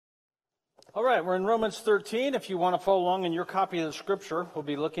All right, we're in Romans 13. If you want to follow along in your copy of the scripture, we'll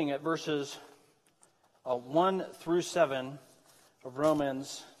be looking at verses 1 through 7 of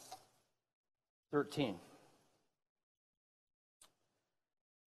Romans 13.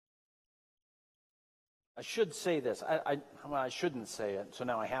 I should say this. I shouldn't say it, so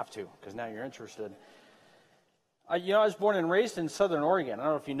now I have to, because now you're interested. I was born and raised in Southern Oregon. I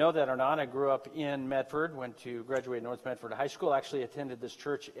don't know if you know that or not. I grew up in Medford, went to graduate North Medford High School, actually attended this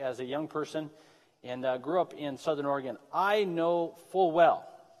church as a young person, and grew up in Southern Oregon. I know full well,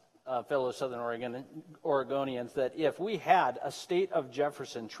 fellow Southern Oregonians, that if we had a State of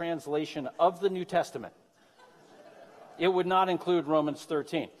Jefferson translation of the New Testament, it would not include Romans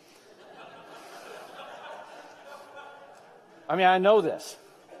 13. I mean, I know this,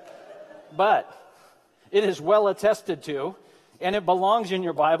 but it is well attested to, and it belongs in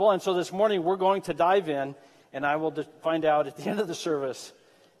your Bible. And so this morning we're going to dive in, and I will find out at the end of the service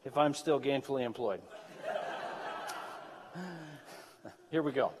if I'm still gainfully employed. Here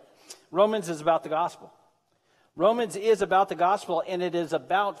we go. Romans is about the gospel. Romans is about the gospel, and it is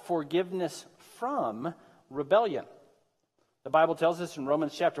about forgiveness from rebellion. The Bible tells us in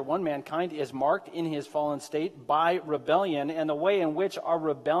Romans chapter 1, mankind is marked in his fallen state by rebellion, and the way in which our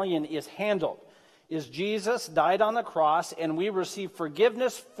rebellion is handled is Jesus died on the cross, and we receive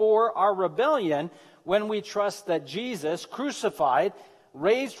forgiveness for our rebellion when we trust that Jesus, crucified,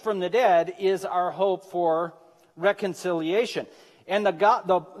 raised from the dead, is our hope for reconciliation. And the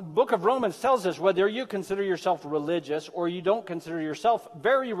book of Romans tells us whether you consider yourself religious or you don't consider yourself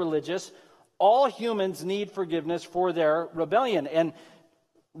very religious, all humans need forgiveness for their rebellion. And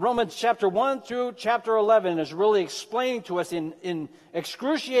Romans chapter 1 through chapter 11 is really explaining to us in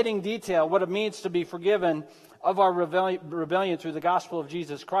excruciating detail what it means to be forgiven of our rebellion through the gospel of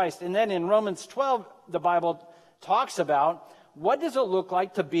Jesus Christ. And then in Romans 12, the Bible talks about what does it look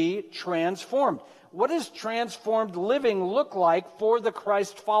like to be transformed? What does transformed living look like for the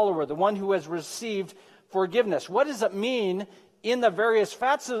Christ follower, the one who has received forgiveness? What does it mean in the various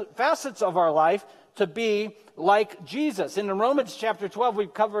facets of our life to be like Jesus? In Romans chapter 12,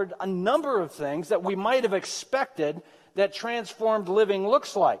 we've covered a number of things that we might have expected that transformed living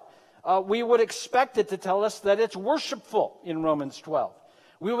looks like. We would expect it to tell us that it's worshipful in Romans 12.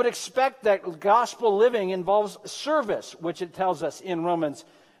 We would expect that gospel living involves service, which it tells us in Romans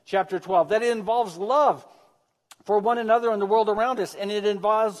chapter 12. That it involves love for one another and the world around us, and it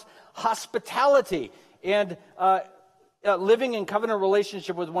involves hospitality and living in covenant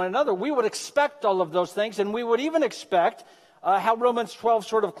relationship with one another. We would expect all of those things, and we would even expect how Romans 12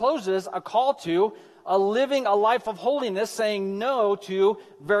 sort of closes, a call to living a life of holiness, saying no to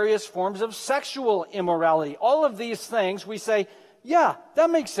various forms of sexual immorality. All of these things we say, yeah, that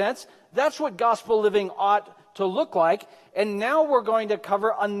makes sense. That's what gospel living ought to look like. And now we're going to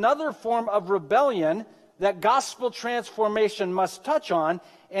cover another form of rebellion that gospel transformation must touch on,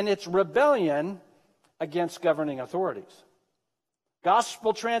 and it's rebellion against governing authorities.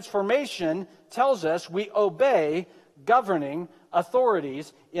 Gospel transformation tells us we obey governing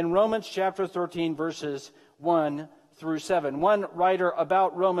authorities in Romans chapter 13, verses 1 through 7. One writer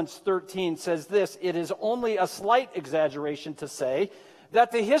about Romans 13 says this: it is only a slight exaggeration to say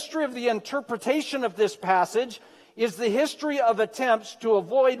that the history of the interpretation of this passage is the history of attempts to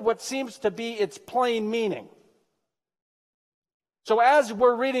avoid what seems to be its plain meaning. So as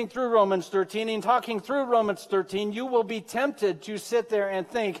we're reading through Romans 13 and talking through Romans 13, you will be tempted to sit there and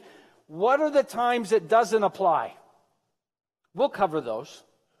think, what are the times it doesn't apply? We'll cover those.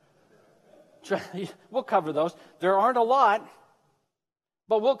 We'll cover those. There aren't a lot,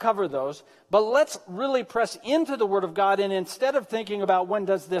 but we'll cover those. But let's really press into the Word of God, and instead of thinking about when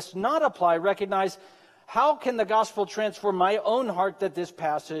does this not apply, recognize how can the gospel transform my own heart that this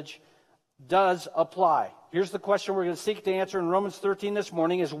passage does apply. Here's the question we're going to seek to answer in Romans 13 this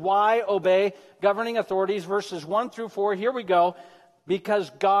morning is why obey governing authorities, verses 1 through 4. Here we go. Because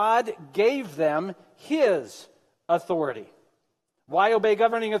God gave them His authority. Why obey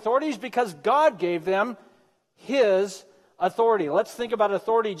governing authorities? Because God gave them His authority. Let's think about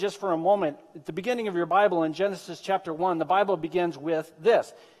authority just for a moment. At the beginning of your Bible, in Genesis chapter 1, the Bible begins with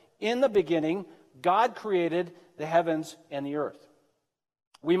this: in the beginning, God created the heavens and the earth.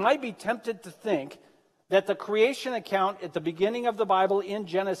 We might be tempted to think that the creation account at the beginning of the Bible in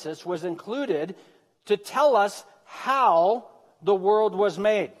Genesis was included to tell us how the world was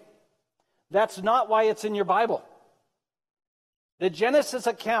made. That's not why it's in your Bible. The Genesis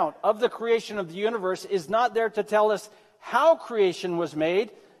account of the creation of the universe is not there to tell us how creation was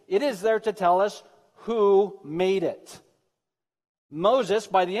made. It is there to tell us who made it. Moses,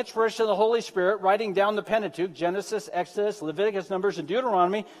 by the inspiration of the Holy Spirit, writing down the Pentateuch, Genesis, Exodus, Leviticus, Numbers, and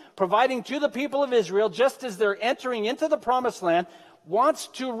Deuteronomy, providing to the people of Israel, just as they're entering into the promised land, wants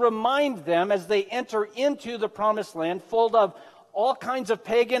to remind them as they enter into the promised land, full of all kinds of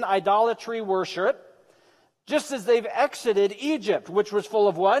pagan idolatry worship, just as they've exited Egypt, which was full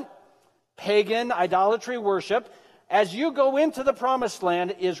of what? Pagan idolatry worship. As you go into the promised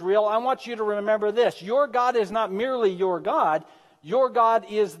land, Israel, I want you to remember this. Your God is not merely your God. Your God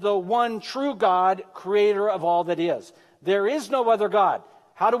is the one true God, creator of all that is. There is no other God.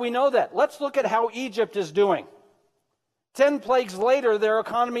 How do we know that? Let's look at how Egypt is doing. 10 plagues later, their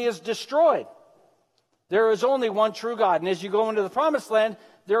economy is destroyed. There is only one true God. And as you go into the promised land,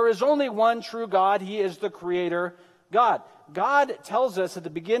 there is only one true God. He is the creator God. God tells us at the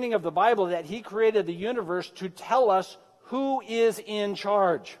beginning of the Bible that he created the universe to tell us who is in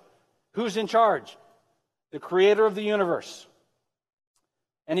charge. Who's in charge? The creator of the universe.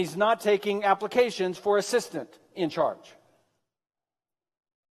 And he's not taking applications for assistant in charge.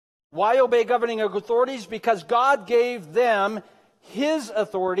 Why obey governing authorities? Because God gave them his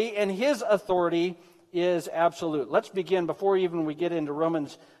authority, and his authority is absolute. Let's begin, before even we get into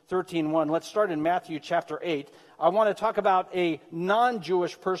Romans 13:1. Let's start in Matthew chapter 8. I want to talk about a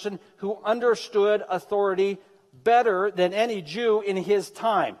non-Jewish person who understood authority better than any Jew in his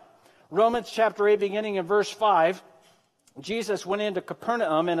time. Romans chapter 8, beginning in verse 5. Jesus went into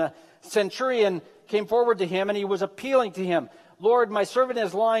Capernaum, and a centurion came forward to him, and he was appealing to him. Lord, my servant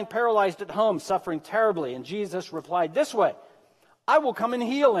is lying paralyzed at home, suffering terribly. And Jesus replied this way, I will come and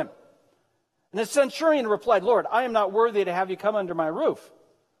heal him. And the centurion replied, Lord, I am not worthy to have you come under my roof.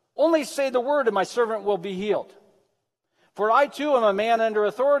 Only say the word, and my servant will be healed. For I too am a man under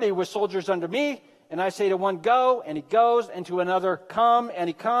authority, with soldiers under me. And I say to one, go, and he goes, and to another, come, and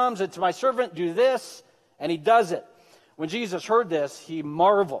he comes, and to my servant, do this, and he does it. When Jesus heard this, he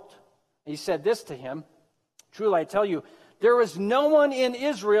marveled. He said this to him, truly I tell you, there is no one in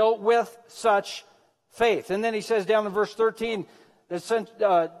Israel with such faith. And then he says down in verse 13,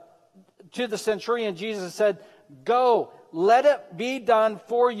 to the centurion, Jesus said, go, let it be done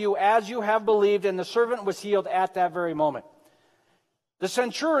for you as you have believed. And the servant was healed at that very moment. The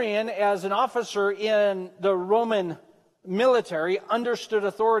centurion, as an officer in the Roman military, understood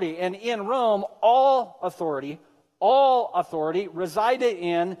authority. And in Rome, all authority resided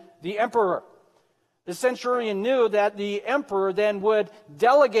in the emperor. The centurion knew that the emperor then would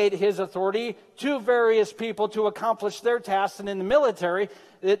delegate his authority to various people to accomplish their tasks. And in the military,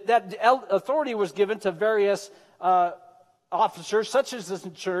 that authority was given to various officers, such as the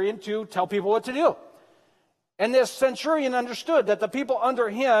centurion, to tell people what to do. And this centurion understood that the people under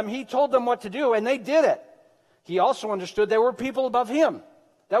him, he told them what to do, and they did it. He also understood there were people above him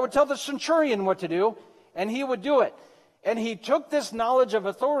that would tell the centurion what to do, and he would do it. And he took this knowledge of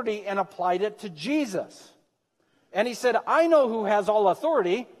authority and applied it to Jesus. And he said, I know who has all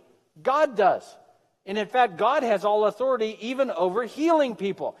authority. God does. And in fact, God has all authority even over healing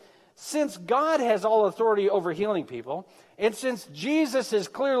people. Since God has all authority over healing people, and since Jesus is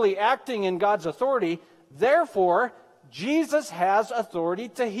clearly acting in God's authority, therefore, Jesus has authority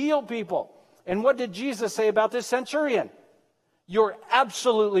to heal people. And what did Jesus say about this centurion? You're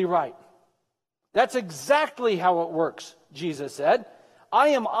absolutely right. That's exactly how it works, Jesus said. I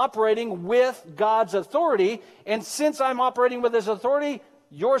am operating with God's authority, and since I'm operating with his authority,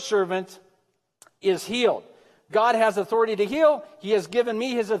 your servant is healed. God has authority to heal. He has given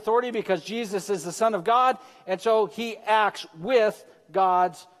me his authority because Jesus is the Son of God, and so he acts with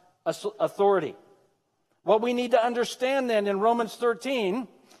God's authority. What we need to understand then in Romans 13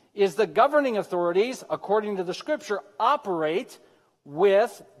 is the governing authorities, according to the Scripture, operate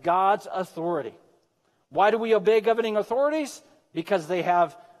with God's authority. Why do we obey governing authorities? Because they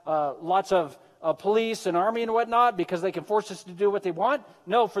have lots of police and army and whatnot, because they can force us to do what they want?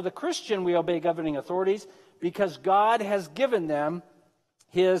 No, for the Christian, we obey governing authorities because God has given them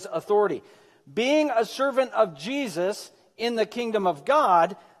his authority. Being a servant of Jesus in the kingdom of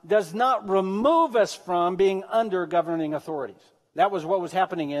God does not remove us from being under governing authorities. That was what was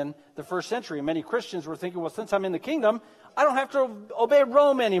happening in the first century. Many Christians were thinking, well, since I'm in the kingdom, I don't have to obey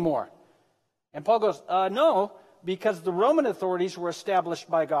Rome anymore. And Paul goes, no, because the Roman authorities were established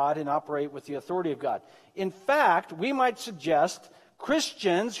by God and operate with the authority of God. In fact, we might suggest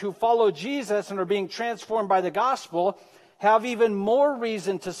Christians who follow Jesus and are being transformed by the gospel have even more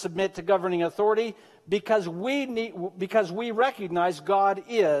reason to submit to governing authority because we recognize God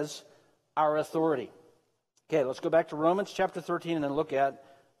is our authority. Okay, let's go back to Romans chapter 13 and then look at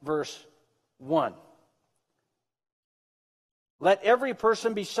verse 1. Let every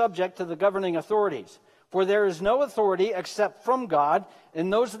person be subject to the governing authorities, For there is no authority except from God,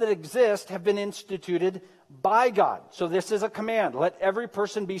 and those that exist have been instituted by God. So this is a command. Let every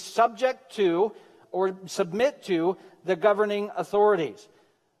person be subject to or submit to the governing authorities.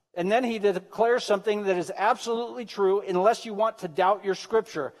 And then he declares something that is absolutely true unless you want to doubt your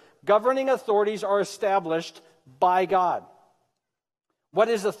scripture. Governing authorities are established by God. What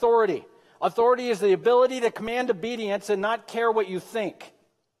is authority? Authority is the ability to command obedience and not care what you think.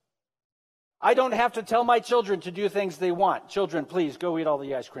 I don't have to tell my children to do things they want. Children, please go eat all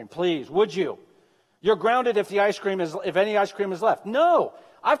the ice cream. Please, would you? You're grounded if if any ice cream is left. No,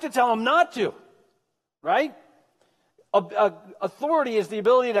 I have to tell them not to. Right? Authority is the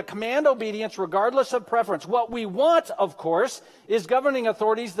ability to command obedience regardless of preference. What we want, of course, is governing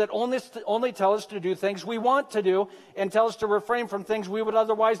authorities that only tell us to do things we want to do and tell us to refrain from things we would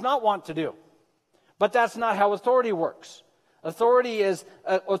otherwise not want to do. But that's not how authority works. Authority is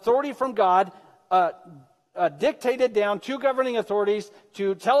authority from God dictated down to governing authorities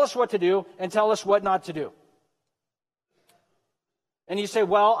to tell us what to do and tell us what not to do. And you say,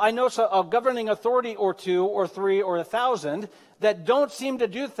 well, I know a governing authority or two or three or 1,000 that don't seem to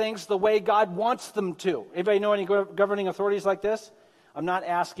do things the way God wants them to. Anybody know any governing authorities like this? I'm not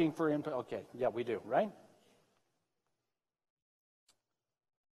asking for input. Okay, yeah, we do, right?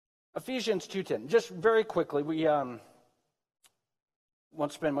 Ephesians 2:10. Just very quickly, we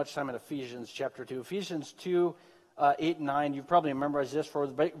won't spend much time in Ephesians chapter 2. Ephesians 2, 8 and 9, you probably memorized this.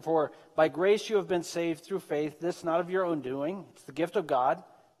 For by grace you have been saved through faith, this not of your own doing. It's the gift of God,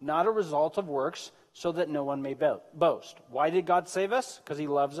 not a result of works, so that no one may boast. Why did God save us? Because he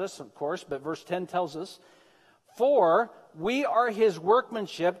loves us, of course. But verse 10 tells us, for we are his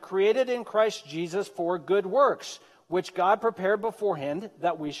workmanship, created in Christ Jesus for good works, which God prepared beforehand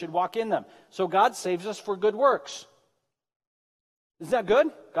that we should walk in them. So God saves us for good works. Isn't that good?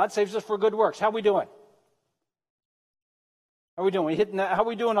 God saves us for good works. How are we doing? How are we doing? We hitting that? How are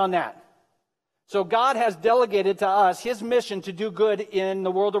we doing on that? So God has delegated to us his mission to do good in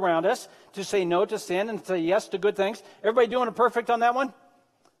the world around us, to say no to sin and say yes to good things. Everybody doing it perfect on that one?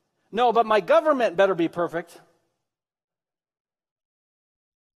 No, but my government better be perfect.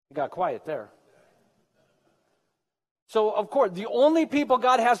 It got quiet there. So, of course, the only people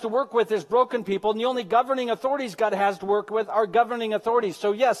God has to work with is broken people, and the only governing authorities God has to work with are governing authorities.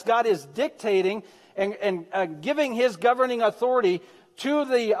 So, yes, God is dictating and giving his governing authority to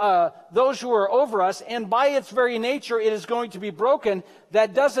those who are over us, and by its very nature, it is going to be broken.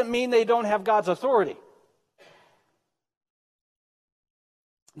 That doesn't mean they don't have God's authority.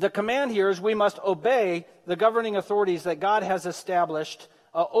 The command here is we must obey the governing authorities that God has established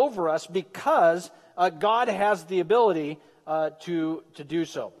over us because God has the ability to do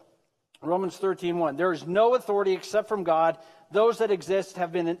so. Romans 13:1. There is no authority except from God. Those that exist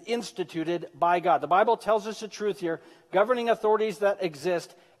have been instituted by God. The Bible tells us the truth here. Governing authorities that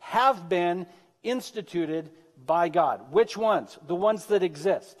exist have been instituted by God. Which ones? The ones that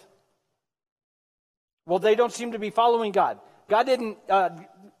exist. Well, they don't seem to be following God. God didn't.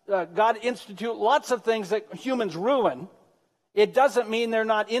 God institute lots of things that humans ruin. It doesn't mean they're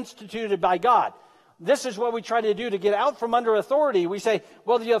not instituted by God. This is what we try to do to get out from under authority. We say,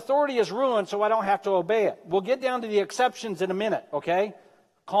 well, the authority is ruined, so I don't have to obey it. We'll get down to the exceptions in a minute, okay?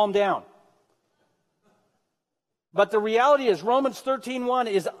 Calm down. But the reality is Romans 13:1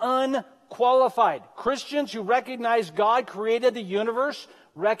 is unqualified. Christians who recognize God created the universe,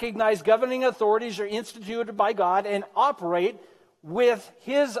 recognize governing authorities are instituted by God, and operate with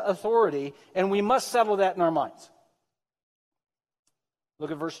his authority, and we must settle that in our minds. Look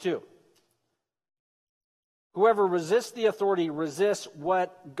at verse 2. Whoever resists the authority resists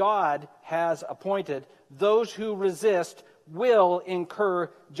what God has appointed. Those who resist will incur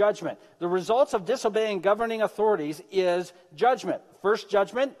judgment. The results of disobeying governing authorities is judgment. First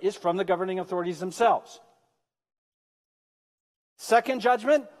judgment is from the governing authorities themselves. Second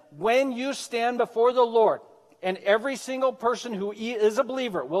judgment, when you stand before the Lord, and every single person who is a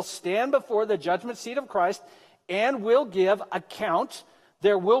believer will stand before the judgment seat of Christ and will give account.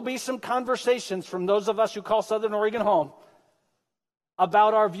 There will be some conversations from those of us who call Southern Oregon home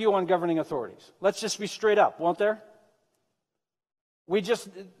about our view on governing authorities. Let's just be straight up, won't there?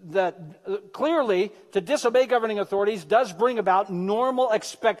 Clearly, to disobey governing authorities does bring about normal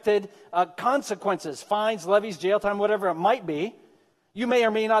expected consequences, fines, levies, jail time, whatever it might be. You may or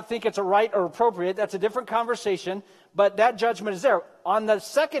may not think it's a right or appropriate. That's a different conversation, but that judgment is there. On the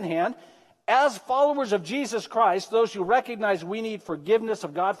second hand, as followers of Jesus Christ, those who recognize we need forgiveness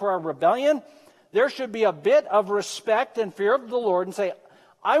of God for our rebellion, there should be a bit of respect and fear of the Lord and say,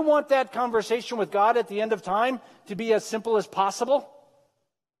 I want that conversation with God at the end of time to be as simple as possible.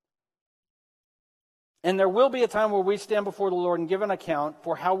 And there will be a time where we stand before the Lord and give an account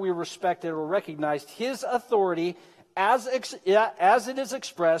for how we respected or recognized his authority as it is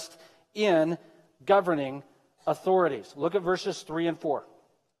expressed in governing authorities. Look at verses 3 and 4.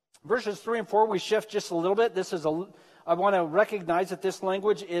 Verses 3 and 4, we shift just a little bit. I want to recognize that this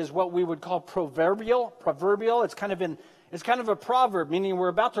language is what we would call proverbial. It's kind of a proverb, meaning we're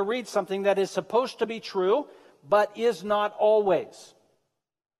about to read something that is supposed to be true, but is not always.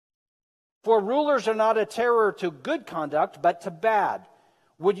 For rulers are not a terror to good conduct, but to bad.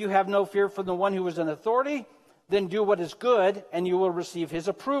 Would you have no fear from the one who is in authority? Then do what is good, and you will receive his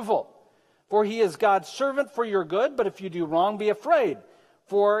approval. For he is God's servant for your good, but if you do wrong, be afraid.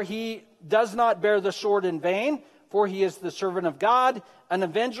 For he does not bear the sword in vain, for he is the servant of God, an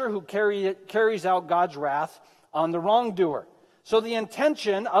avenger who carries out God's wrath on the wrongdoer. So the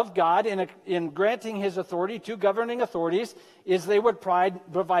intention of God in granting his authority to governing authorities is they would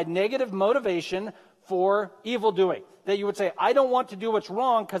provide negative motivation for evildoing. That you would say, I don't want to do what's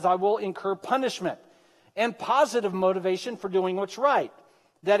wrong because I will incur punishment. And positive motivation for doing what's right.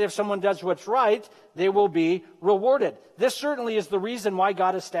 That if someone does what's right, they will be rewarded. This certainly is the reason why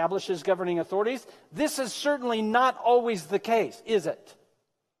God establishes governing authorities. This is certainly not always the case, is it?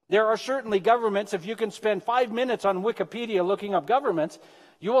 There are certainly governments, if you can spend 5 minutes on Wikipedia looking up governments,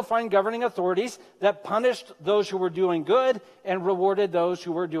 you will find governing authorities that punished those who were doing good and rewarded those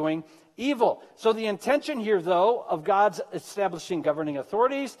who were doing evil. So the intention here, though, of God's establishing governing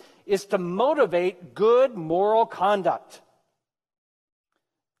authorities is to motivate good moral conduct.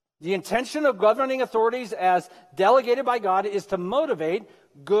 The intention of governing authorities as delegated by God is to motivate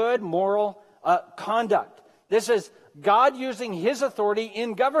good moral conduct. This is God using his authority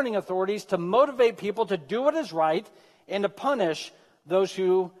in governing authorities to motivate people to do what is right and to punish those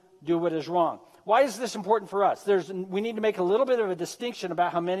who do what is wrong. Why is this important for us? We need to make a little bit of a distinction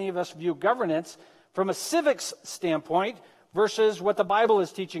about how many of us view governance from a civics standpoint versus what the Bible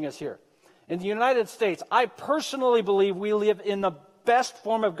is teaching us here. In the United States, I personally believe we live in the best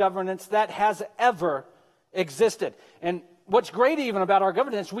form of governance that has ever existed. And what's great even about our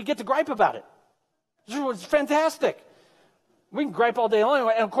governance, we get to gripe about it. It's fantastic. We can gripe all day long,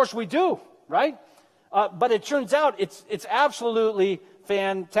 and of course we do, right? But it turns out it's absolutely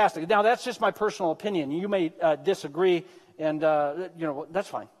fantastic. Now, that's just my personal opinion. You may disagree, and that's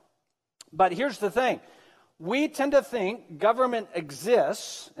fine. But here's the thing. We tend to think government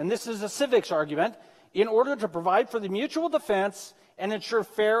exists, and this is a civics argument, in order to provide for the mutual defense and ensure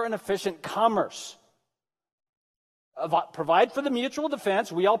fair and efficient commerce. Provide for the mutual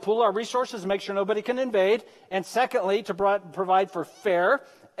defense. We all pool our resources and make sure nobody can invade. And secondly, to provide for fair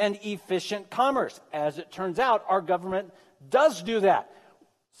and efficient commerce. As it turns out, our government does do that.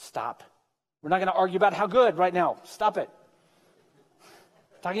 Stop. We're not going to argue about how good right now. Stop it.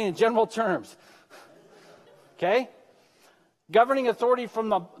 Talking in general terms. Okay? Governing authority from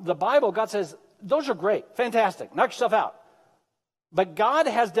the Bible, God says, those are great. Fantastic. Knock yourself out. But God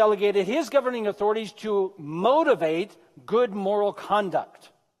has delegated his governing authorities to motivate good moral conduct.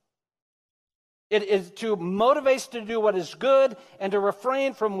 It is to motivate us to do what is good and to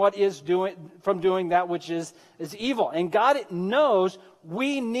refrain from doing that which is evil. And God knows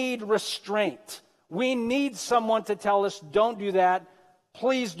we need restraint. We need someone to tell us, don't do that,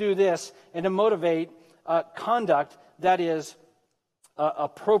 please do this, and to motivate conduct that is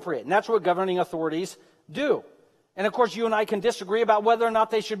appropriate. And that's what governing authorities do. And of course, you and I can disagree about whether or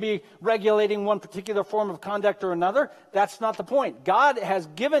not they should be regulating one particular form of conduct or another. That's not the point. God has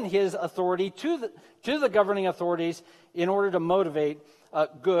given his authority to the governing authorities in order to motivate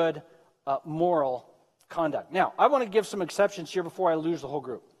good moral conduct. Now, I want to give some exceptions here before I lose the whole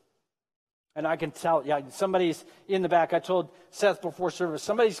group. And I can tell, somebody's in the back. I told Seth before service,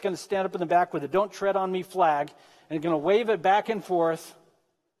 somebody's going to stand up in the back with a "Don't Tread on Me" flag and going to wave it back and forth.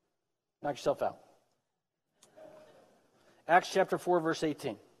 Knock yourself out. Acts chapter 4, verse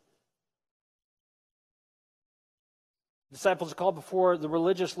 18. Disciples are called before the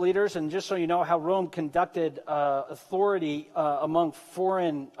religious leaders, and just so you know how Rome conducted authority among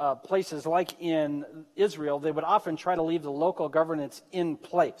foreign places, like in Israel, they would often try to leave the local governance in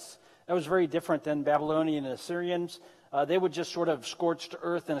place. That was very different than Babylonian and Assyrians. They would just sort of scorch to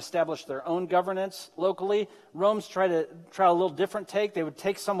earth and establish their own governance locally. Romans try a little different take. They would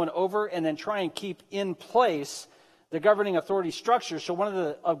take someone over and then try and keep in place the governing authority structure. So one of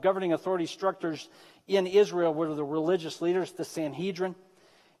the governing authority structures in Israel were the religious leaders, the Sanhedrin.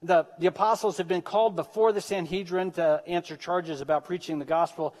 The apostles had been called before the Sanhedrin to answer charges about preaching the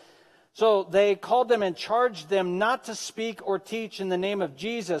gospel. So they called them and charged them not to speak or teach in the name of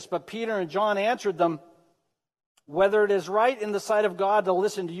Jesus. But Peter and John answered them, "Whether it is right in the sight of God to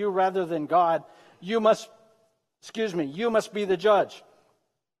listen to you rather than God, you must be the judge.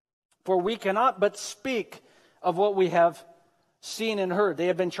 For we cannot but speak of what we have seen and heard. They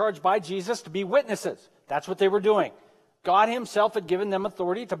had been charged by Jesus to be witnesses. That's what they were doing. God himself had given them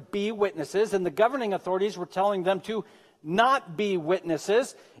authority to be witnesses, and the governing authorities were telling them to not be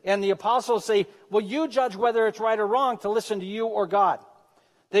witnesses. And the apostles say, well, you judge whether it's right or wrong to listen to you or God.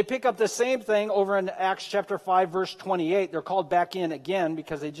 They pick up the same thing over in Acts chapter 5, verse 28. They're called back in again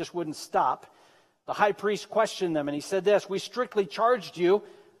because they just wouldn't stop. The high priest questioned them, and he said this, we strictly charged you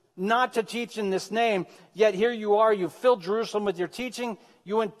not to teach in this name, yet here you are, you've filled Jerusalem with your teaching.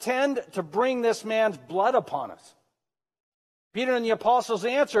 You intend to bring this man's blood upon us. Peter and the apostles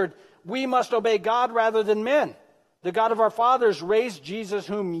answered, we must obey God rather than men. The God of our fathers raised Jesus,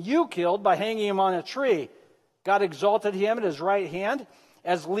 whom you killed by hanging him on a tree. God exalted him at his right hand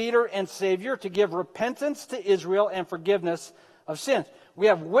as leader and savior to give repentance to Israel and forgiveness of sins. We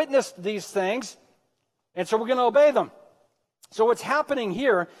have witnessed these things, and so we're going to obey them. So what's happening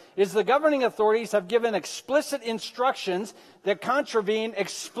here is the governing authorities have given explicit instructions that contravene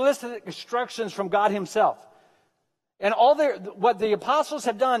explicit instructions from God himself. And what the apostles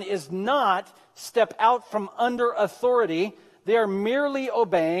have done is not step out from under authority. They are merely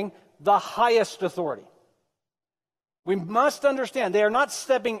obeying the highest authority. We must understand they are not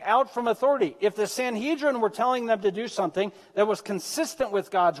stepping out from authority. If the Sanhedrin were telling them to do something that was consistent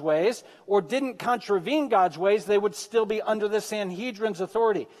with God's ways or didn't contravene God's ways, they would still be under the Sanhedrin's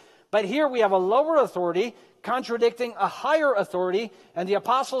authority. But here we have a lower authority contradicting a higher authority, and the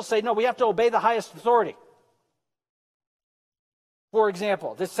apostles say, no, we have to obey the highest authority. For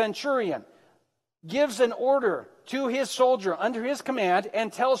example, the centurion gives an order to his soldier under his command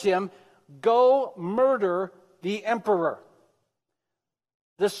and tells him, go murder the emperor.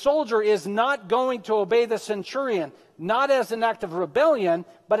 The soldier is not going to obey the centurion, not as an act of rebellion,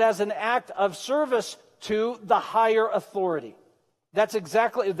 but as an act of service to the higher authority. That's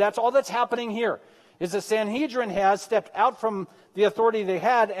all that's happening here, is the Sanhedrin has stepped out from the authority they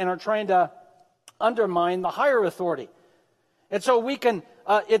had and are trying to undermine the higher authority. And so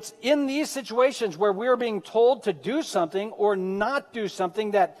it's in these situations where we're being told to do something or not do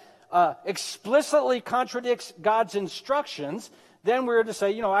something that explicitly contradicts God's instructions, then we're to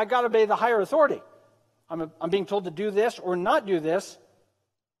say, I got to obey the higher authority. I'm being told to do this or not do this,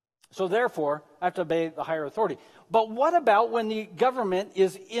 so therefore I have to obey the higher authority. But what about when the government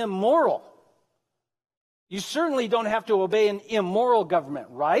is immoral? You certainly don't have to obey an immoral government,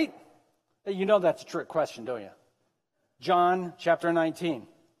 right? You know that's a trick question, don't you? John chapter 19.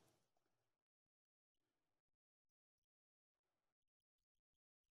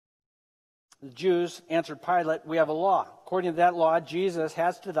 The Jews answered Pilate, we have a law. According to that law, Jesus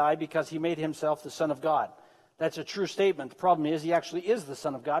has to die because he made himself the Son of God. That's a true statement. The problem is he actually is the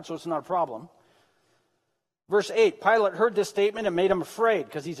Son of God, so it's not a problem. Verse 8, Pilate heard this statement and made him afraid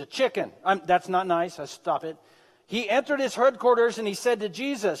because he's a chicken. That's not nice. I stop it. He entered his headquarters and he said to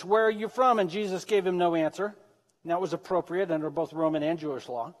Jesus, where are you from? And Jesus gave him no answer. And that was appropriate under both Roman and Jewish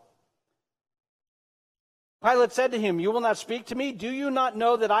law. Pilate said to him, you will not speak to me? Do you not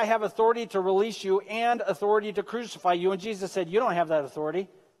know that I have authority to release you and authority to crucify you? And Jesus said, you don't have that authority.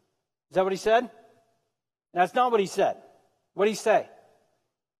 Is that what he said? That's not what he said. What did he say?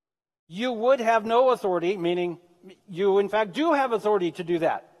 You would have no authority, meaning you in fact do have authority to do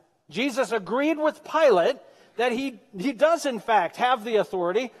that. Jesus agreed with Pilate that he does in fact have the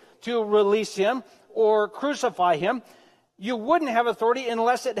authority to release him or crucify him. You wouldn't have authority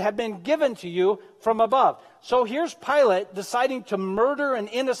unless it had been given to you from above. So here's Pilate deciding to murder an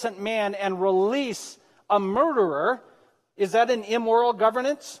innocent man and release a murderer. Is that an immoral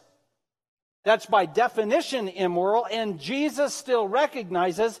governance? That's by definition immoral, and Jesus still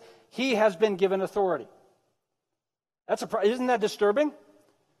recognizes he has been given authority. Isn't that disturbing?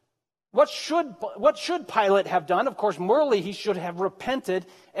 What should Pilate have done? Of course, morally, he should have repented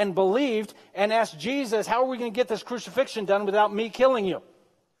and believed and asked Jesus, how are we going to get this crucifixion done without me killing you?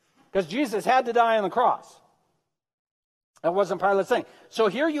 Because Jesus had to die on the cross. That wasn't Pilate's thing. So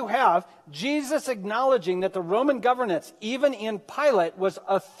here you have Jesus acknowledging that the Roman governance, even in Pilate, was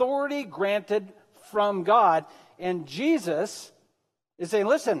authority granted from God. And Jesus is saying,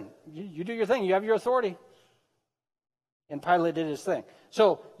 listen, you do your thing. You have your authority. And Pilate did his thing.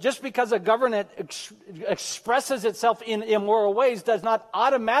 So just because a government expresses itself in immoral ways does not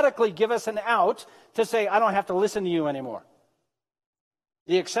automatically give us an out to say, I don't have to listen to you anymore.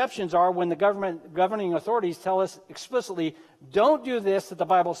 The exceptions are when the governing authorities tell us explicitly, don't do this that the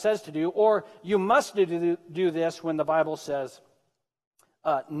Bible says to do, or you must do this when the Bible says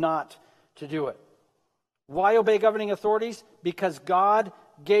not to do it. Why obey governing authorities? Because God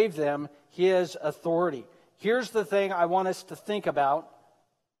gave them his authority. Here's the thing I want us to think about.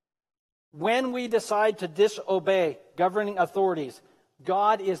 When we decide to disobey governing authorities,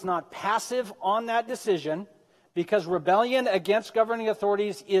 God is not passive on that decision, because rebellion against governing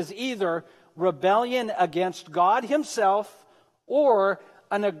authorities is either rebellion against God himself or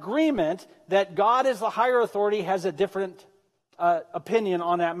an agreement that God, as the higher authority, has a different opinion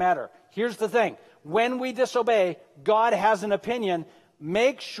on that matter. Here's the thing. When we disobey, God has an opinion.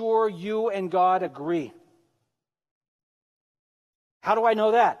 Make sure you and God agree. How do I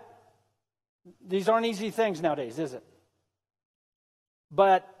know that? These aren't easy things nowadays, is it?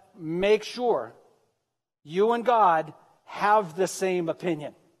 But make sure you and God have the same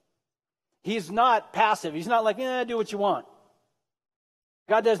opinion. He's not passive. He's not like, do what you want.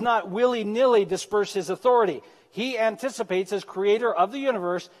 God does not willy-nilly disperse his authority. He anticipates, as creator of the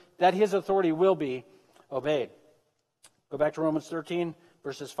universe, that his authority will be obeyed. Go back to Romans 13,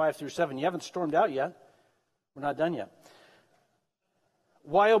 verses 5 through 7. You haven't stormed out yet. We're not done yet.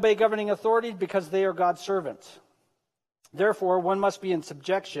 Why obey governing authorities? Because they are God's servants. Therefore, one must be in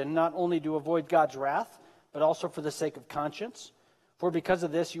subjection, not only to avoid God's wrath, but also for the sake of conscience. For because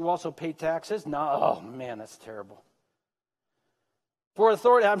of this, you also pay taxes. No, oh man, that's terrible. For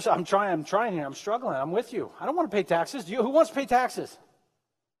authority, I'm trying here. I'm struggling. I'm with you. I don't want to pay taxes. Do you? Who wants to pay taxes?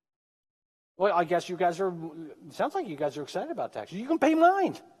 Well, I guess you guys are. Sounds like you guys are excited about taxes. You can pay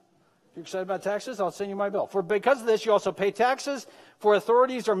mine. If you're excited about taxes, I'll send you my bill. For because of this, you also pay taxes. For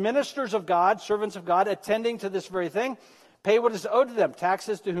authorities are ministers of God, servants of God, attending to this very thing. Pay what is owed to them.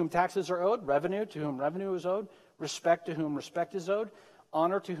 Taxes to whom taxes are owed. Revenue to whom revenue is owed. Respect to whom respect is owed.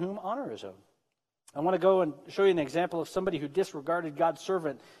 Honor to whom honor is owed. I want to go and show you an example of somebody who disregarded God's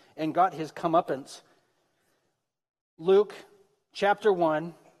servant and got his comeuppance. Luke chapter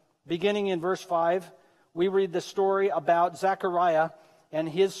 1, beginning in verse 5, we read the story about Zechariah and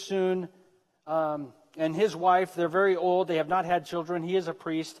his and his wife. They're very old. They have not had children. He is a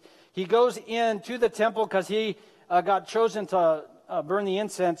priest. He goes into the temple because he got chosen to burn the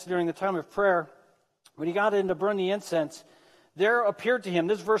incense during the time of prayer. When he got in to burn the incense, there appeared to him,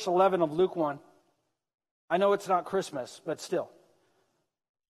 this is verse 11 of Luke 1. I know it's not Christmas, but still.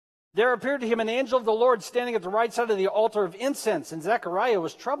 There appeared to him an angel of the Lord standing at the right side of the altar of incense. And Zechariah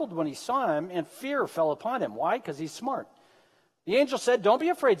was troubled when he saw him, and fear fell upon him. Why? Because he's smart. The angel said, "Don't be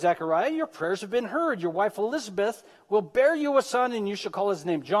afraid, Zechariah. Your prayers have been heard. Your wife Elizabeth will bear you a son, and you shall call his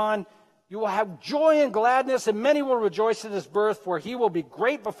name John. You will have joy and gladness, and many will rejoice at his birth, for he will be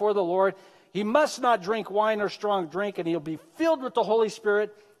great before the Lord. He must not drink wine or strong drink, and he'll be filled with the Holy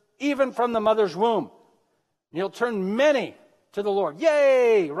Spirit, even from the mother's womb. And he'll turn many to the Lord."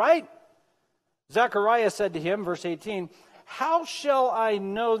 Yay, right? Zechariah said to him, verse 18, "How shall I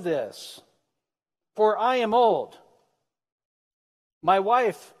know this? For I am old. My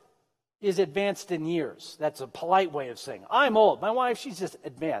wife is advanced in years." That's a polite way of saying, I'm old. My wife, she's just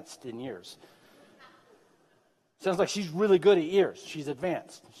advanced in years. Sounds like she's really good at years. She's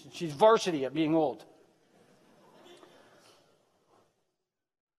advanced. She's varsity at being old.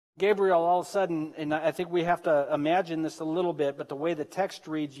 Gabriel, all of a sudden, and I think we have to imagine this a little bit, but the way the text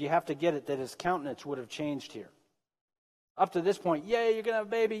reads, you have to get it that his countenance would have changed here. Up to this point, yay, you're going to have a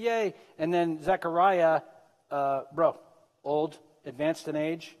baby, yay. And then Zechariah, old, advanced in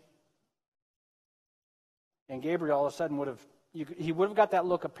age. And Gabriel all of a sudden he would have got that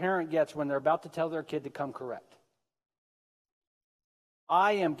look a parent gets when they're about to tell their kid to come correct.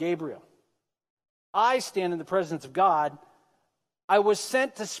 I am Gabriel. I stand in the presence of God. I was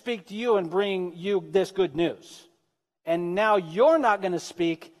sent to speak to you and bring you this good news. And now you're not going to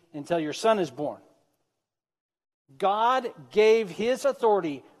speak until your son is born. God gave his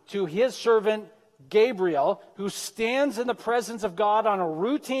authority to his servant Gabriel, who stands in the presence of God on a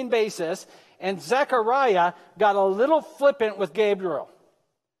routine basis, and Zechariah got a little flippant with Gabriel.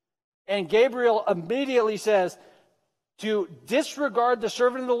 And Gabriel immediately says, to disregard the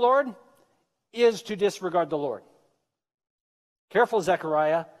servant of the Lord is to disregard the Lord. Careful,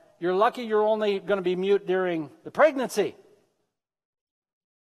 Zechariah. You're lucky you're only going to be mute during the pregnancy.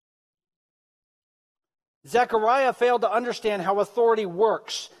 Zechariah failed to understand how authority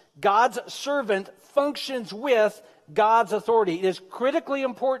works. God's servant functions with God's authority. It is critically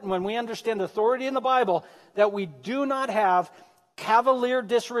important when we understand authority in the Bible that we do not have cavalier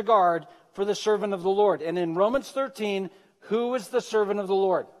disregard for the servant of the Lord. And in Romans 13, who is the servant of the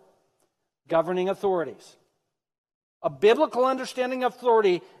Lord? Governing authorities. A biblical understanding of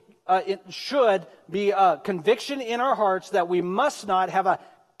authority it should be a conviction in our hearts that we must not have a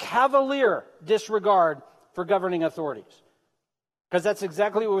cavalier disregard for governing authorities. Because that's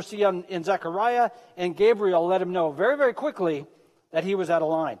exactly what we see in Zechariah, and Gabriel let him know very, very quickly that he was out of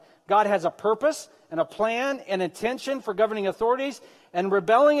line. God has a purpose and a plan and intention for governing authorities, and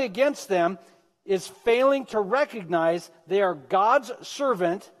rebelling against them is failing to recognize they are God's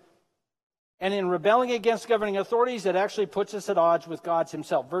servant. And in rebelling against governing authorities, it actually puts us at odds with God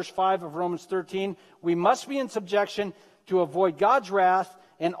himself. Verse 5 of Romans 13, we must be in subjection to avoid God's wrath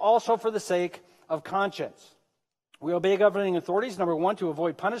and also for the sake of conscience. We obey governing authorities, number one, to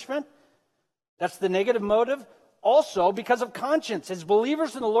avoid punishment. That's the negative motive. Also, because of conscience. As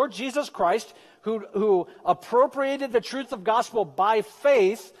believers in the Lord Jesus Christ, who appropriated the truth of gospel by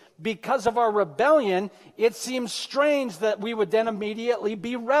faith, because of our rebellion, it seems strange that we would then immediately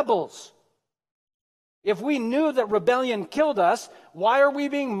be rebels. If we knew that rebellion killed us, why are we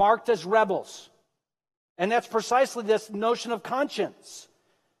being marked as rebels? And that's precisely this notion of conscience.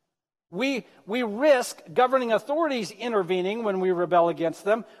 We risk governing authorities intervening when we rebel against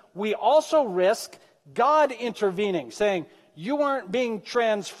them. We also risk God intervening, saying, you aren't being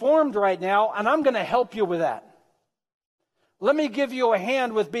transformed right now, and I'm going to help you with that. Let me give you a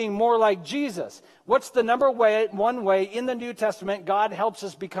hand with being more like Jesus. What's the one way in the New Testament God helps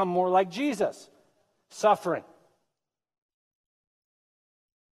us become more like Jesus? Suffering.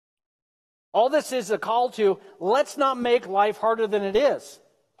 All this is a call to, let's not make life harder than it is,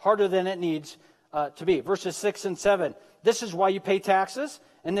 harder than it needs to be. Verses 6 and 7. This is why you pay taxes,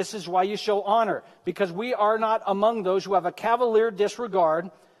 and this is why you show honor, because we are not among those who have a cavalier disregard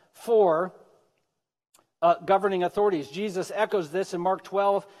for governing authorities. Jesus echoes this in Mark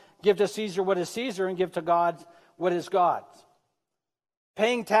 12, give to Caesar what is Caesar, and give to God what is God's.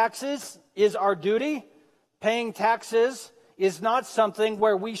 Paying taxes is our duty. Paying taxes is not something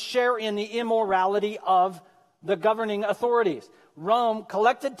where we share in the immorality of the governing authorities. Rome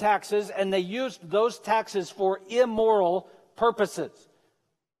collected taxes, and they used those taxes for immoral purposes.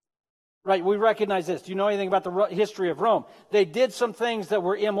 Right, we recognize this. Do you know anything about the history of Rome? They did some things that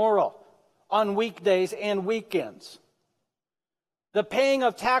were immoral on weekdays and weekends. The paying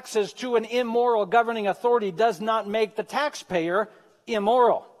of taxes to an immoral governing authority does not make the taxpayer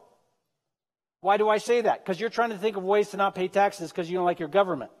immoral. Why do I say that? Because you're trying to think of ways to not pay taxes because you don't like your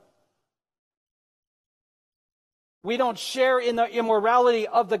government. We don't share in the immorality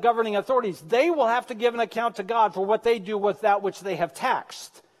of the governing authorities. They will have to give an account to God for what they do with that which they have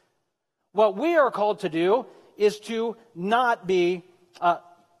taxed. What we are called to do is to not be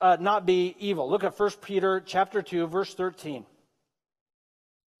evil. Look at 1 Peter chapter 2, verse 13.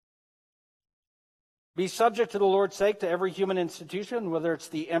 Be subject to the Lord's sake to every human institution, whether it's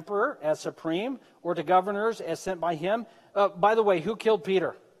the emperor as supreme or to governors as sent by him. By the way, who killed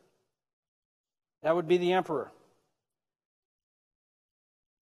Peter? That would be the emperor.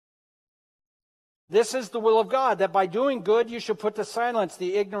 This is the will of God, that by doing good you should put to silence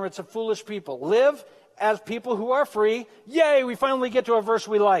the ignorance of foolish people. Live as people who are free. Yay, we finally get to a verse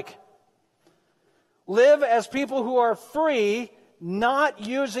we like. Live as people who are free, not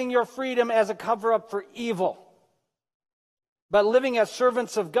using your freedom as a cover-up for evil, but living as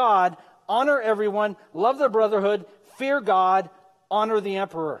servants of God. Honor everyone, love the brotherhood, fear God, honor the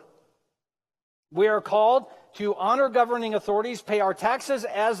emperor. We are called to honor governing authorities, pay our taxes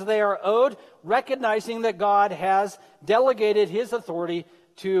as they are owed, recognizing that God has delegated his authority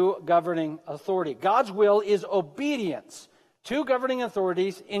to governing authority. God's will is obedience to governing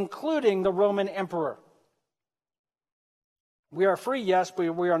authorities, including the Roman emperor. We are free, yes,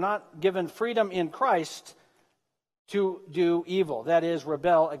 but we are not given freedom in Christ to do evil. That is,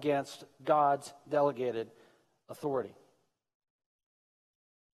 rebel against God's delegated authority.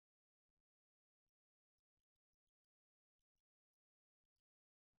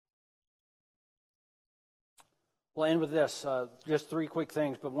 We'll end with this. Just three quick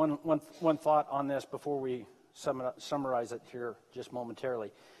things, but one thought on this before we summarize it here just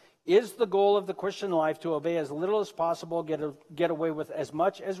momentarily. Is the goal of the Christian life to obey as little as possible, get away with as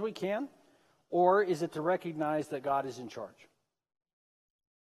much as we can? Or is it to recognize that God is in charge?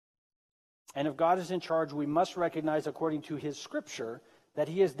 And if God is in charge, we must recognize, according to his scripture, that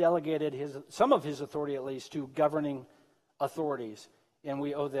he has delegated some of his authority, at least, to governing authorities. And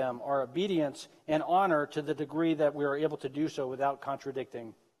we owe them our obedience and honor to the degree that we are able to do so without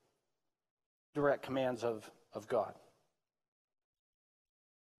contradicting direct commands of God.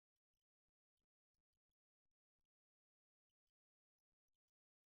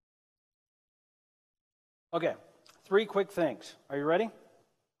 Okay, three quick things. Are you ready?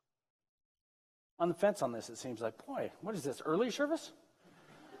 On the fence on this, it seems like, boy, what is this, early service?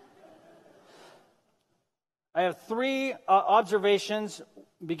 I have three observations,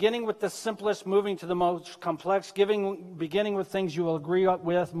 beginning with the simplest, moving to the most complex, beginning with things you will agree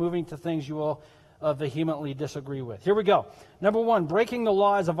with, moving to things you will vehemently disagree with. Here we go. Number one, breaking the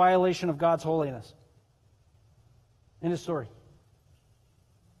law is a violation of God's holiness. End of story.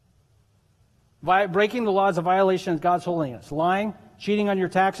 Breaking the law is a violation of God's holiness. Lying, cheating on your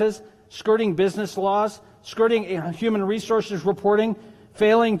taxes, skirting business laws, skirting human resources reporting,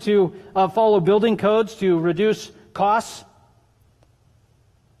 failing to follow building codes to reduce costs.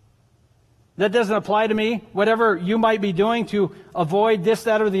 That doesn't apply to me. Whatever you might be doing to avoid this,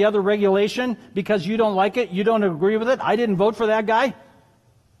 that, or the other regulation because you don't like it, you don't agree with it. I didn't vote for that guy.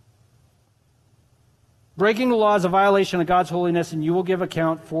 Breaking the law is a violation of God's holiness, and you will give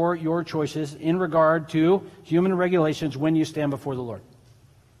account for your choices in regard to human regulations when you stand before the Lord.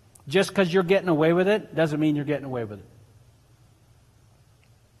 Just because you're getting away with it doesn't mean you're getting away with it.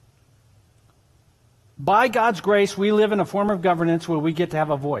 By God's grace, we live in a form of governance where we get to have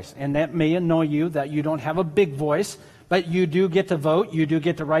a voice. And that may annoy you that you don't have a big voice, but you do get to vote. You do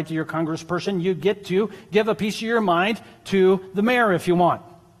get to write to your congressperson. You get to give a piece of your mind to the mayor if you want.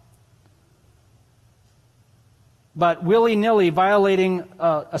 But willy-nilly violating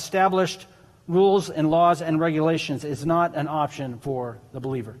established rules and laws and regulations is not an option for the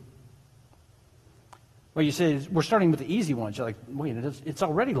believer. Well, you say, we're starting with the easy ones. You're like, wait, it's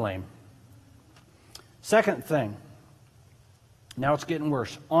already lame. Second thing, now it's getting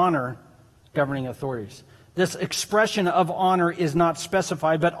worse. Honor governing authorities. This expression of honor is not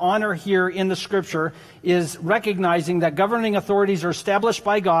specified, but honor here in the Scripture is recognizing that governing authorities are established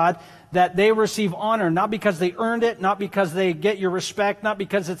by God, that they receive honor, not because they earned it, not because they get your respect, not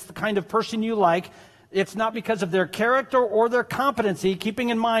because it's the kind of person you like. It's not because of their character or their competency, keeping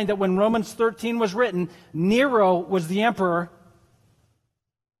in mind that when Romans 13 was written, Nero was the emperor.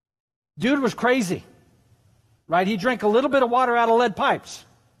 Dude was crazy. Right? He drank a little bit of water out of lead pipes.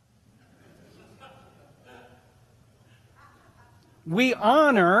 We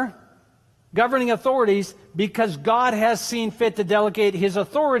honor governing authorities because God has seen fit to delegate His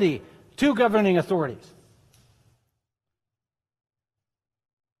authority to governing authorities.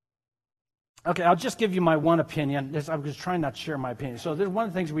 Okay, I'll just give you my one opinion. I was trying not to share my opinion. So there's one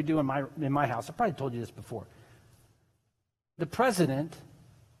of the things we do in my house. I probably told you this before. The president,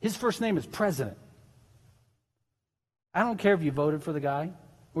 his first name is President. I don't care if you voted for the guy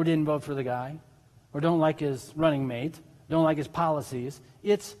or didn't vote for the guy or don't like his running mate, don't like his policies.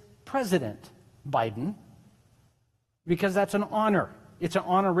 It's President Biden because that's an honor. It's an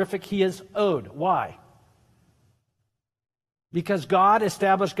honorific he is owed. Why? Because God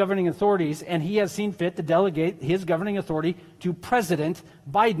established governing authorities and He has seen fit to delegate His governing authority to President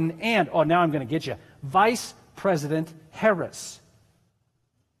Biden and, oh, now I'm going to get you, Vice President Harris.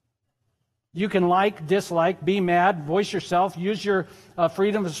 You can like, dislike, be mad, voice yourself, use your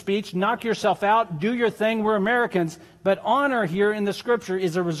freedom of speech, knock yourself out, do your thing. We're Americans. But honor here in the Scripture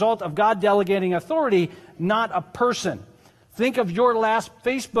is a result of God delegating authority, not a person. Think of your last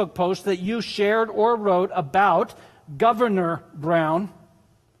Facebook post that you shared or wrote about Governor Brown.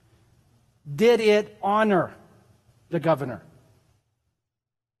 Did it honor the governor?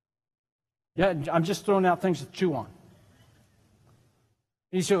 Yeah, I'm just throwing out things to chew on.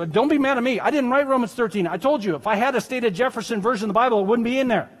 He said, don't be mad at me. I didn't write Romans 13. I told you, if I had a stated Jefferson version of the Bible, it wouldn't be in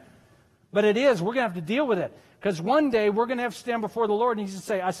there. But it is. We're going to have to deal with it. Because one day, we're going to have to stand before the Lord and He's going to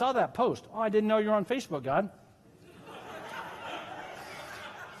say, I saw that post. Oh, I didn't know you're on Facebook, God.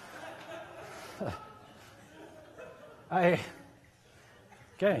 Okay.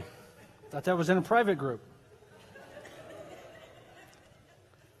 Thought that was in a private group.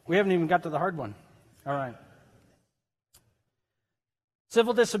 We haven't even got to the hard one. All right.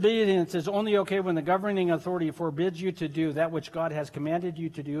 Civil disobedience is only okay when the governing authority forbids you to do that which God has commanded you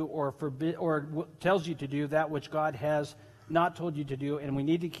to do or tells you to do that which God has not told you to do. And we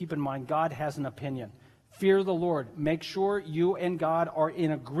need to keep in mind, God has an opinion. Fear the Lord. Make sure you and God are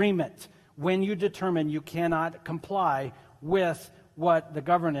in agreement when you determine you cannot comply with what the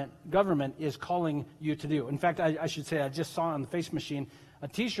government is calling you to do. In fact, I should say, I just saw on the face machine a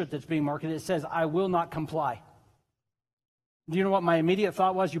T-shirt that's being marketed. It says, I will not comply. Do you know what my immediate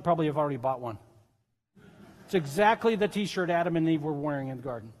thought was? You probably have already bought one. It's exactly the T-shirt Adam and Eve were wearing in the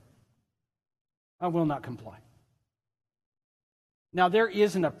garden. I will not comply. Now, there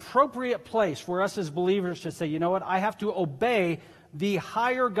is an appropriate place for us as believers to say, you know what, I have to obey the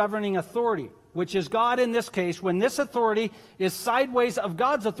higher governing authority, which is God in this case. When this authority is sideways of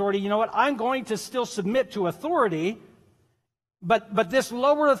God's authority, you know what, I'm going to still submit to authority, but this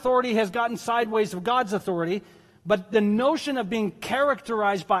lower authority has gotten sideways of God's authority. But the notion of being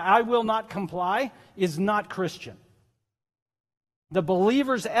characterized by I will not comply is not Christian. The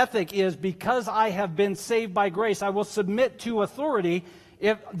believer's ethic is because I have been saved by grace, I will submit to authority,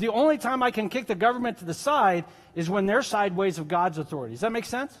 If the only time I can kick the government to the side is when they're sideways of God's authority. Does that make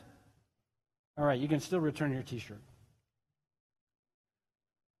sense? All right, you can still return your t-shirt.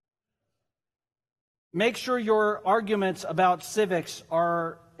 Make sure your arguments about civics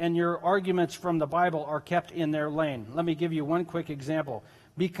and your arguments from the Bible are kept in their lane. Let me give you one quick example.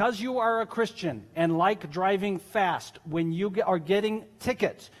 Because you are a Christian and like driving fast, when you are getting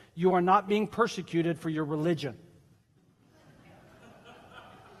tickets, you are not being persecuted for your religion.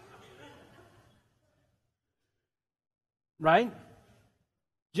 Right?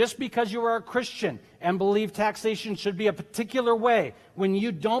 Just because you are a Christian and believe taxation should be a particular way, when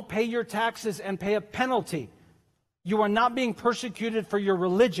you don't pay your taxes and pay a penalty, you are not being persecuted for your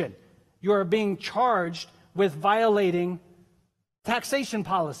religion. You are being charged with violating taxation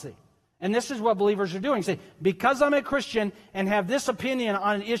policy. And this is what believers are doing. Say, because I'm a Christian and have this opinion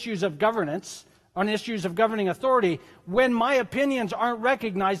on issues of governance, on issues of governing authority, when my opinions aren't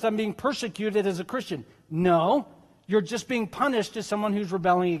recognized, I'm being persecuted as a Christian. No. You're just being punished as someone who's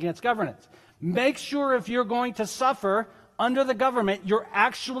rebelling against governance. Make sure if you're going to suffer under the government, you're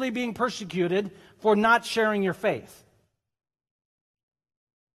actually being persecuted for not sharing your faith.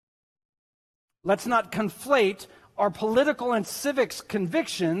 Let's not conflate our political and civics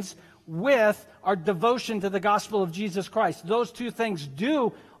convictions with our devotion to the gospel of Jesus Christ. Those two things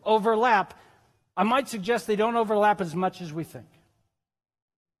do overlap. I might suggest they don't overlap as much as we think.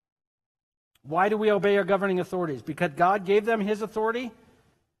 Why do we obey our governing authorities? Because God gave them His authority,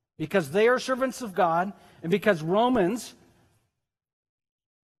 because they are servants of God, and because Romans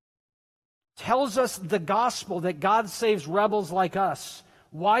tells us the gospel that God saves rebels like us.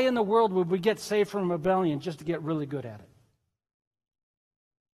 Why in the world would we get saved from rebellion just to get really good at it?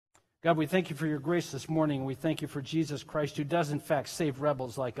 God, we thank you for your grace this morning. We thank you for Jesus Christ, who does in fact save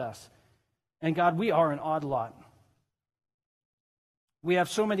rebels like us. And God, we are an odd lot. We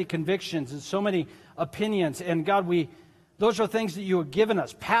have so many convictions and so many opinions. And God, those are things that you have given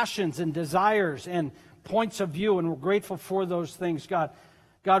us, passions and desires and points of view, and we're grateful for those things, God.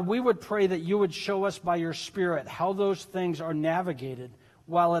 God, we would pray that you would show us by your Spirit how those things are navigated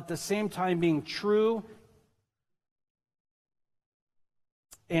while at the same time being true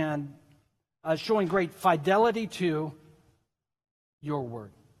and showing great fidelity to your word.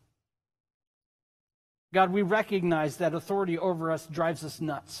 God, we recognize that authority over us drives us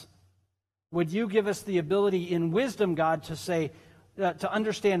nuts. Would you give us the ability in wisdom, God, to say, to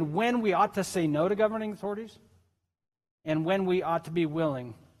understand when we ought to say no to governing authorities and when we ought to be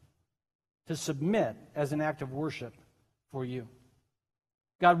willing to submit as an act of worship for you.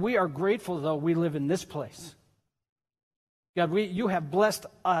 God, we are grateful, though, we live in this place. God, you have blessed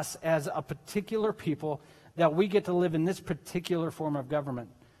us as a particular people that we get to live in this particular form of government.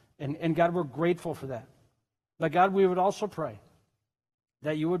 And God, we're grateful for that. But God, we would also pray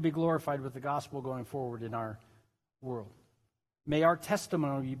that you would be glorified with the gospel going forward in our world. May our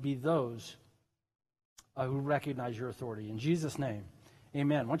testimony be those who recognize your authority. In Jesus' name,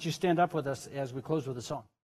 amen. Why don't you stand up with us as we close with a song?